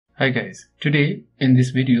Hi guys, today in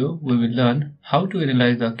this video we will learn how to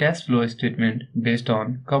analyze the cash flow statement based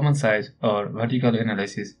on common size or vertical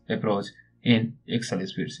analysis approach in Excel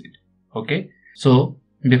spreadsheet. Okay, so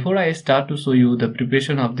before I start to show you the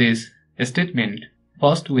preparation of this statement,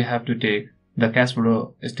 first we have to take the cash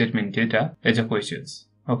flow statement data as a questions.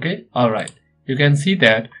 Okay, alright, you can see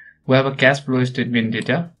that we have a cash flow statement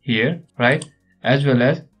data here, right, as well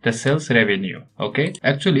as the sales revenue. Okay,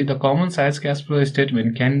 actually the common size cash flow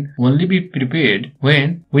statement can only be prepared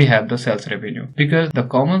when we have the sales revenue, because the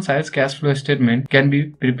common size cash flow statement can be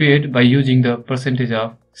prepared by using the percentage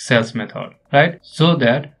of sales method, right? So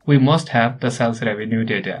that we must have the sales revenue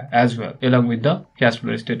data as well along with the cash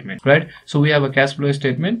flow statement, right? So we have a cash flow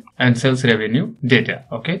statement and sales revenue data.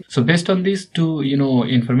 Okay, so based on these two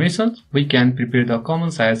information, we can prepare the common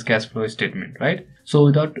size cash flow statement, right? So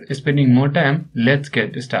without spending more time, let's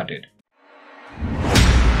get started.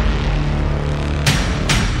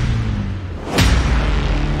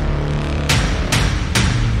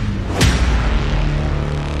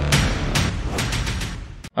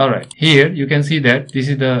 Alright, here you can see that this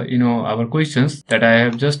is the our questions that I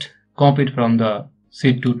have just copied from the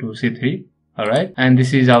sheet 2 to sheet 3. Alright, and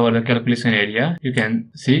this is our calculation area. You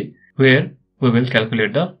can see where we will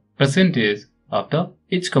calculate the percentage of the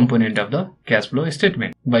each component of the cash flow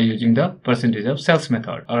statement by using the percentage of sales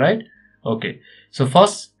method. Alright, okay, so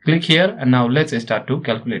first click here and now let's start to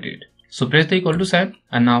calculate it. So press the equal to sign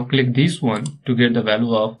and now click this one to get the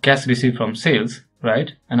value of cash received from sales,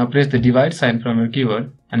 right? And now press the divide sign from your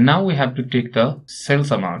keyboard, and now we have to take the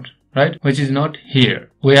sales amount, right, which is not here.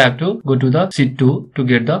 We have to go to the sheet 2 to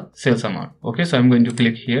get the sales amount. Okay, so I'm going to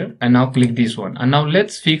click here and now click this one, and now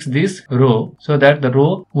let's fix this row so that the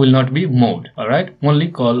row will not be moved. Alright, only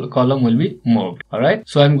column will be moved. Alright,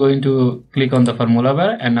 so I'm going to click on the formula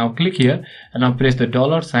bar and now click here and now press the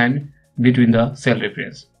dollar sign between the cell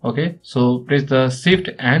reference. Okay, so press the shift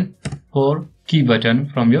and 4 key button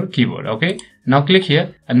from your keyboard. Okay, now click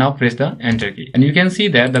here and now press the enter key, and you can see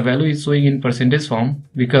that the value is showing in percentage form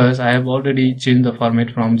because I have already changed the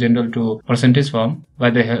format from general to percentage form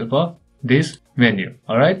by the help of this menu.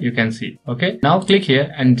 Alright, you can see. Okay, now click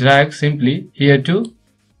here and drag simply here to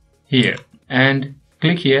here, and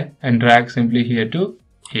click here and drag simply here to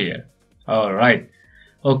here. Alright,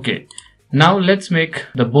 okay, now let's make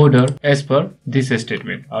the border as per this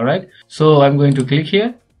statement. Alright, so I'm going to click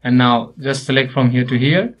here and now just select from here to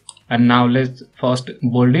here, and now let's first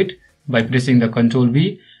bold it by pressing the Ctrl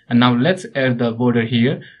V, and now let's add the border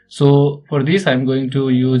here. So for this I'm going to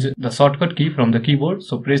use the shortcut key from the keyboard,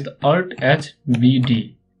 so press the Alt H B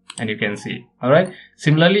D and you can see. Alright,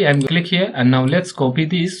 similarly I'm going to click here and now let's copy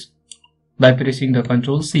this by pressing the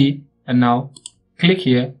Ctrl C, and now click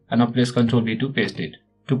here and now press Ctrl V to paste it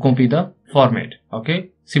to copy the format. Okay,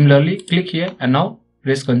 similarly click here and now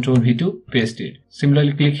press Ctrl V to paste it.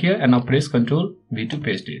 Similarly click here and now press Ctrl V to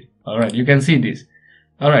paste it. Alright, you can see this.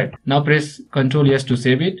 Alright, now press Ctrl S to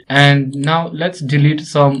save it, and now let's delete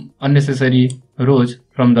some unnecessary rows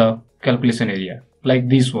from the calculation area like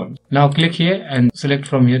this one. Now click here and select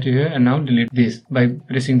from here to here and now delete this by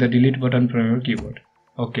pressing the delete button from your keyboard.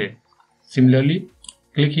 Okay, similarly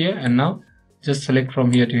click here and now just select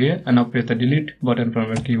from here to here and now press the delete button from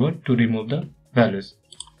your keyboard to remove the values.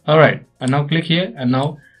 Alright, and now click here and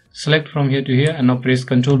now select from here to here and now press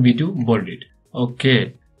Ctrl B to bold it.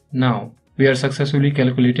 Okay, now we are successfully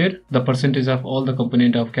calculated the percentage of all the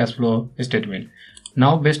component of cash flow statement.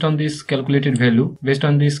 Now based on this calculated value,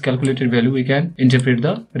 we can interpret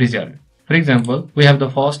the result. For example, we have the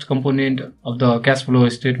first component of the cash flow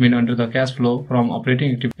statement under the cash flow from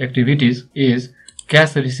operating activities is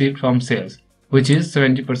cash received from sales, which is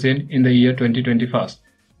 70% in the year 2021.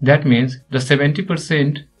 That means the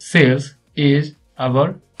 70% sales is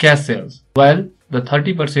our cash sales, while the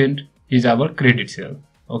 30% is our credit sale.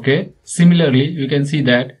 Okay, similarly you can see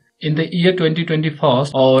that in the year 2021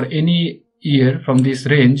 or any year from this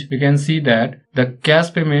range, you can see that the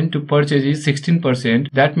cash payment to purchase is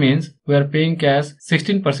 16%. That means we are paying cash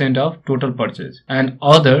 16% of total purchase, and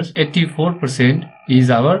others 84% is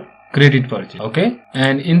our credit purchase. Okay,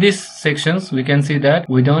 and in these sections we can see that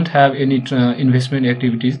we don't have any investment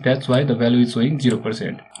activities, that's why the value is showing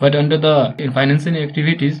 0%. But under the financing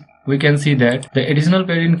activities we can see that the additional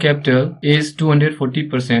paid in capital is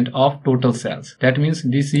 240% of total sales. That means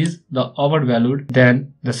this is the overvalued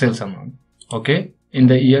than the sales amount. Okay, in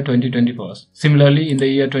the year 2021. Similarly in the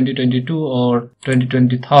year 2022 or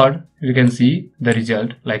 2023 we can see the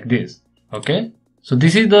result like this. Okay, so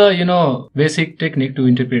this is the basic technique to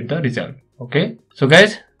interpret the result. Okay, so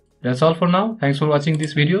guys, That's all for now. Thanks for watching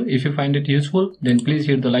this video. If you find it useful, then please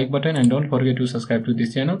hit the like button and don't forget to subscribe to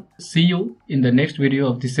this channel. See you in the next video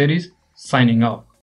of this series. Signing off.